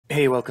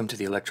Hey, welcome to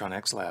the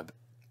Electronics Lab.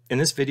 In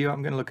this video,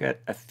 I'm going to look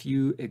at a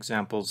few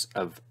examples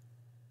of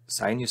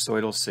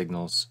sinusoidal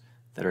signals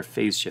that are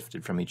phase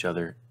shifted from each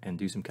other and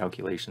do some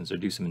calculations or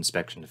do some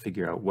inspection to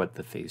figure out what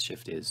the phase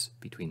shift is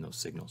between those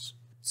signals.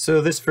 So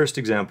this first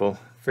example,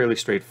 fairly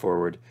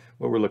straightforward.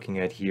 What we're looking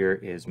at here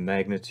is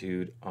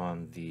magnitude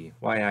on the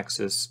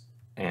y-axis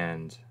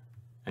and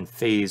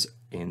phase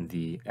in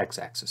the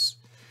x-axis.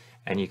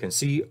 And you can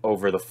see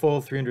over the full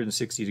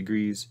 360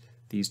 degrees,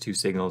 these two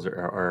signals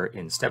are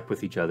in step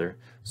with each other.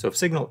 So if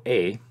signal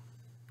A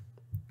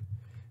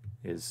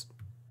is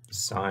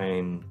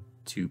sine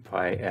 2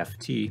 pi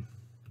ft,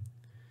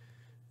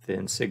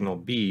 then signal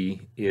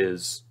B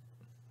is,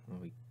 well,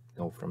 we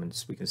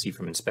can see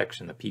from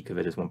inspection, the peak of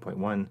it is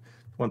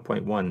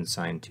 1.1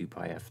 sine 2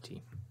 pi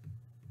ft.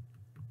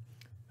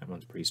 That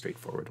one's pretty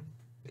straightforward.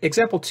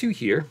 Example 2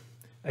 here,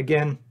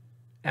 again,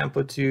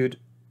 amplitude,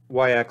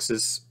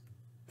 y-axis,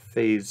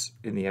 phase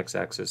in the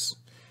x-axis.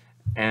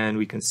 And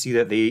we can see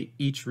that they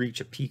each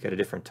reach a peak at a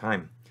different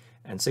time.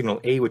 And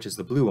signal A, which is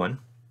the blue one,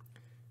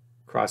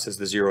 crosses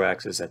the zero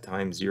axis at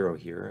time 0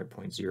 here, at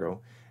point 0.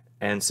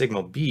 And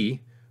signal B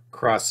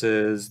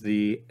crosses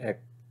the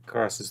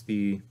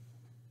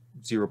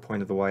 0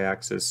 point of the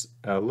y-axis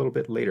a little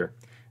bit later.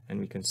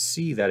 And we can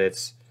see that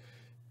it's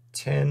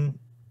 10,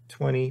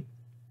 20,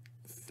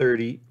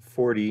 30,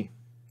 40,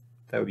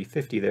 that would be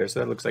 50 there, so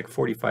that looks like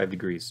 45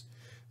 degrees.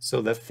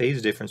 So the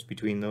phase difference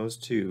between those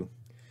two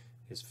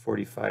is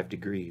 45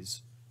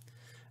 degrees.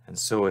 And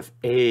so if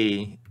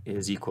A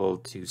is equal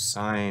to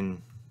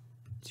sine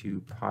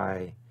 2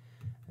 pi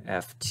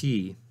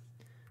ft,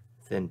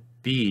 then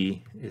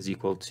B is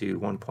equal to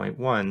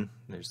 1.1,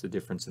 there's the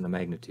difference in the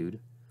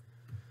magnitude,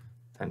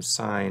 times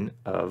sine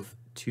of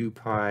 2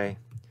 pi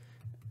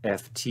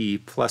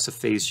ft plus a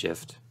phase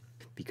shift.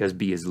 Because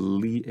B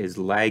is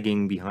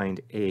lagging behind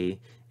A,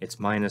 it's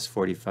minus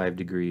 45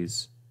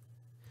 degrees.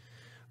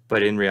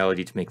 But in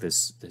reality, to make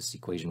this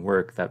equation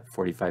work, that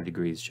 45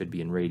 degrees should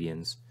be in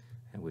radians,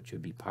 which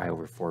would be pi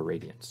over 4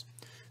 radians.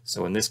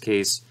 So in this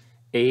case,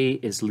 A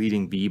is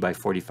leading B by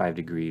 45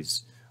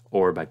 degrees,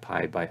 or by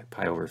pi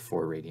over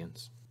 4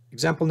 radians.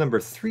 Example number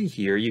 3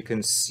 here, you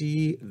can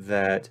see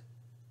that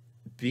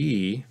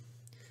B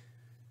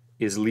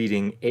is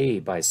leading A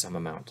by some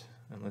amount.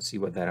 And let's see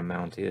what that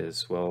amount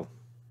is. Well,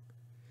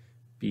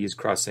 B is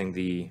crossing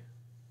the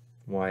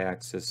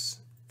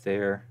y-axis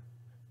there,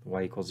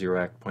 y equals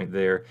 0 point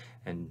there,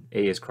 and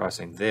A is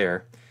crossing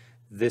there.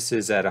 This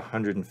is at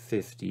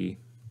 150.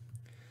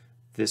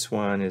 This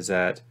one is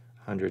at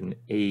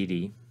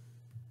 180.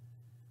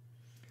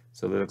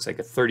 So that looks like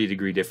a 30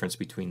 degree difference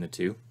between the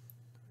two.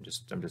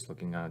 I'm just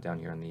looking down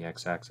here on the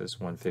x-axis,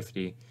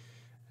 150,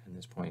 and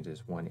this point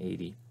is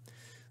 180.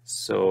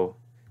 So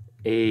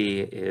A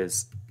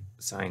is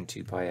sine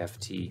 2 pi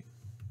ft,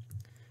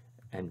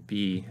 and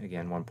B,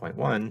 again,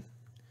 1.1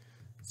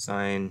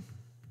 sine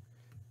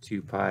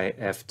 2 pi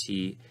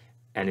ft,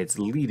 and it's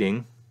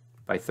leading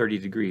by 30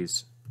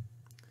 degrees.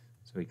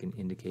 So we can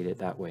indicate it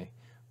that way.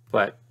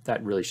 But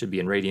that really should be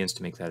in radians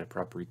to make that a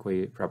proper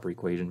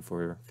equation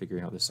for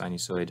figuring out the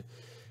sinusoid,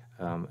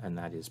 and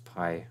that is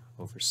pi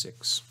over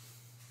 6.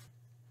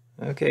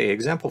 Okay,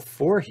 example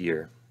 4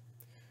 here.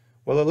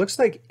 Well, it looks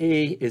like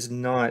A is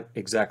not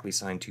exactly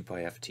sine 2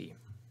 pi ft.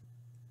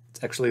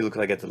 It actually looks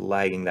like it's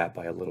lagging that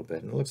by a little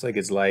bit, and it looks like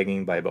it's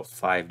lagging by about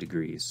 5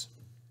 degrees.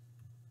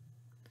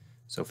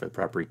 So for the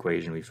proper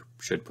equation, we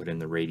should put in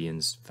the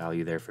radians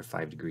value there for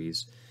 5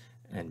 degrees.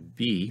 And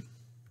B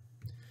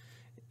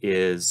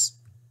is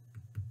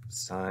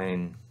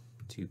sine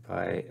 2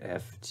 pi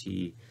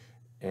ft,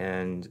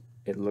 and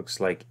it looks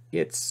like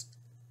it's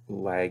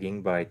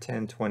lagging by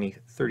 10, 20,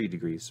 30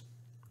 degrees.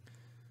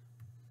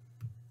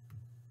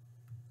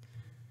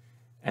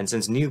 And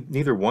since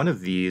neither one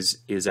of these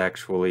is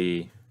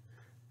actually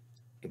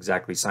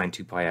exactly sine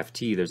 2 pi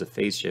ft, there's a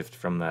phase shift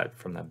from that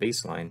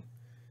baseline.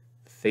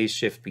 Phase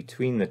shift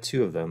between the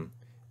two of them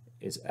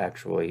is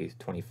actually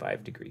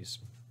 25 degrees.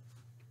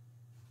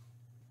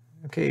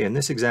 Okay, in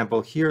this example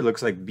here, it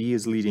looks like B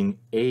is leading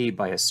A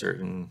by a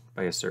certain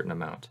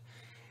amount.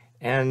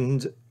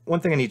 And one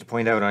thing I need to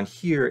point out on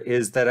here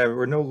is that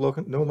we're no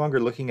longer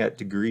looking at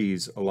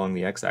degrees along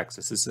the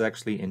x-axis. This is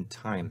actually in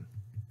time,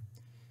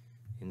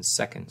 in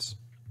seconds.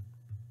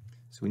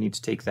 So we need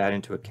to take that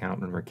into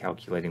account when we're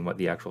calculating what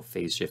the actual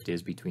phase shift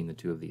is between the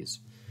two of these.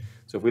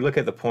 So if we look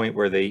at the point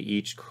where they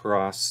each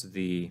cross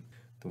the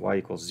y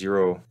equals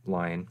 0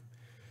 line,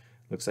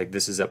 looks like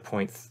this is at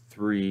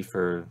 0.3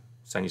 for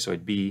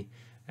sinusoid B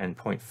and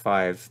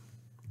 0.5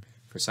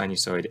 for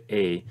sinusoid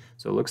A.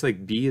 So it looks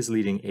like B is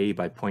leading A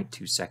by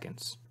 0.2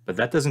 seconds. But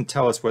that doesn't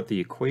tell us what the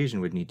equation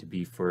would need to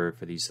be for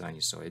these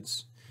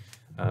sinusoids.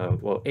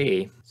 Well,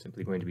 A is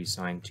simply going to be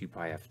sine 2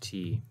 pi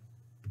ft.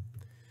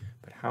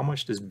 But how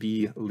much does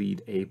B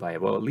lead A by?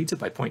 Well, it leads it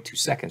by 0.2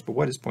 seconds, but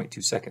what is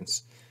 0.2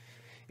 seconds?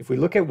 If we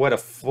look at what a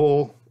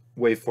full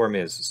waveform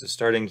is, so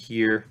starting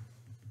here,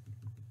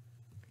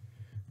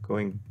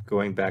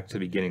 going back to the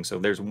beginning, so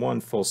there's one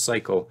full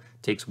cycle,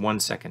 takes 1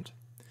 second.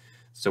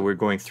 So we're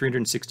going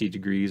 360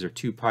 degrees or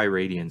 2 pi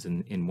radians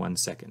in 1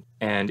 second.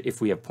 And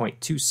if we have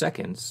 0.2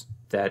 seconds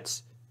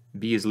that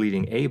B is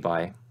leading A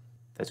by,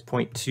 that's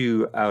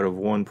 0.2 out of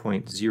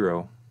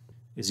 1.0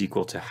 is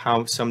equal to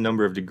some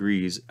number of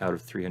degrees out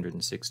of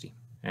 360.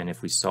 And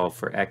if we solve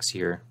for x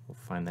here, we'll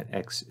find that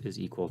x is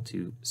equal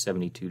to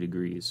 72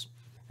 degrees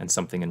and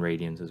something in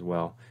radians as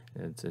well.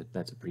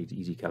 That's a pretty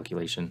easy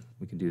calculation.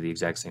 We can do the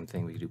exact same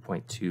thing. We can do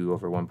 0.2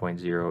 over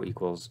 1.0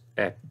 equals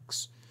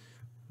x.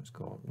 Let's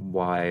go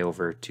y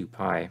over 2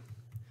 pi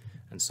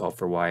and solve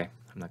for y.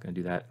 I'm not going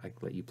to do that. I can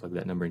let you plug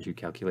that number into your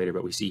calculator,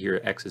 but we see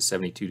here x is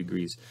 72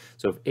 degrees.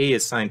 So if A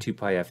is sine 2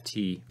 pi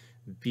ft,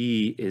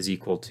 B is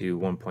equal to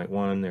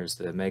 1.1. There's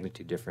the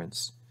magnitude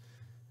difference.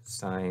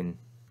 Sine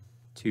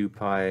 2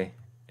 pi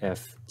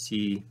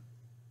ft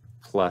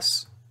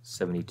plus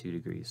 72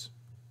 degrees.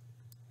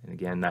 And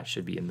again, that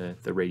should be in the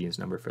radians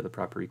number for the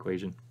proper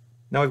equation.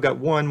 Now we've got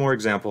one more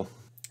example,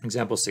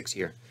 example 6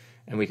 here.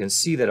 And we can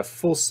see that a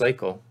full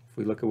cycle, if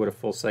we look at what a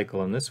full cycle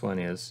on this one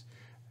is,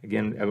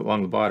 again,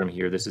 along the bottom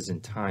here, this is in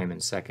time,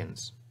 in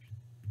seconds.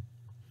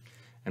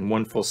 And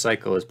one full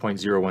cycle is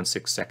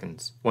 0.016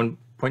 seconds,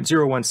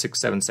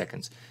 0.0167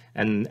 seconds.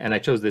 And I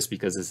chose this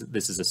because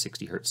this is a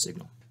 60 Hertz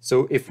signal.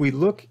 So if we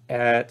look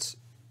at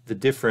the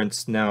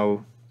difference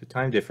now, the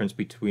time difference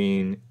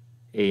between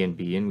A and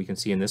B, and we can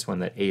see in this one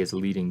that A is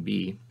leading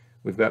B,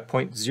 we've got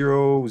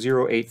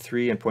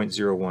 0.0083 and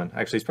 0.01.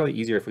 Actually, it's probably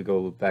easier if we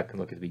go back and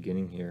look at the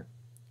beginning here,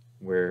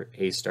 where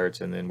A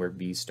starts and then where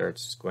B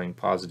starts going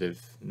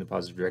positive in the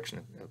positive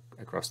direction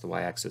across the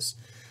y-axis.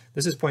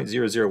 This is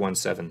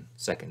 0.0017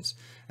 seconds,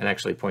 and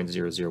actually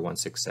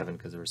 0.00167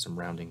 because there was some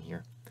rounding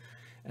here.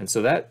 And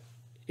so that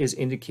is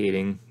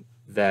indicating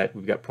that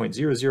we've got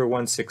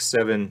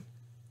 0.00167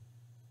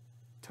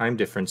 time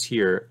difference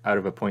here out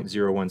of a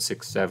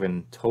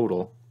 0.0167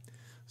 total.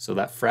 So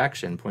that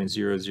fraction,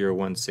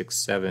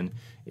 0.00167,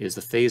 is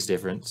the phase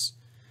difference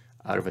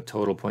out of a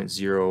total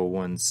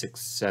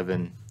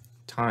 0.0167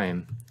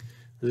 time.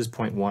 This is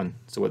 0.1.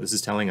 So what this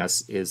is telling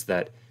us is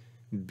that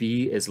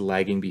B is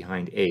lagging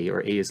behind A,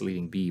 or A is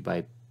leading B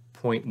by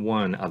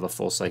 0.1 of a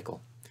full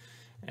cycle.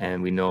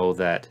 And we know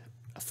that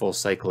a full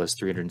cycle is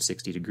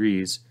 360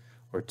 degrees,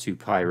 or 2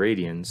 pi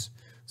radians.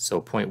 So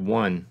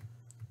 0.1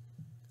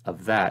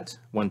 of that,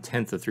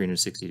 1/10 of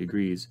 360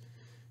 degrees,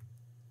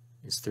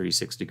 is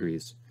 36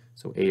 degrees.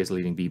 So A is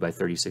leading B by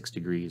 36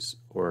 degrees,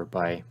 or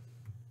by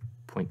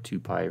 0.2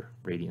 pi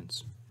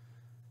radians.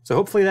 So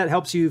hopefully that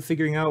helps you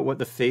figuring out what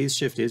the phase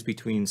shift is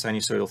between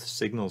sinusoidal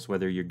signals,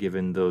 whether you're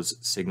given those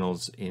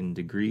signals in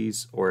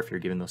degrees or if you're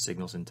given those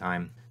signals in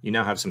time. You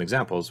now have some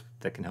examples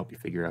that can help you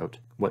figure out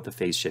what the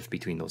phase shift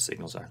between those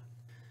signals are.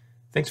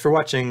 Thanks for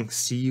watching.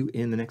 See you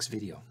in the next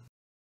video.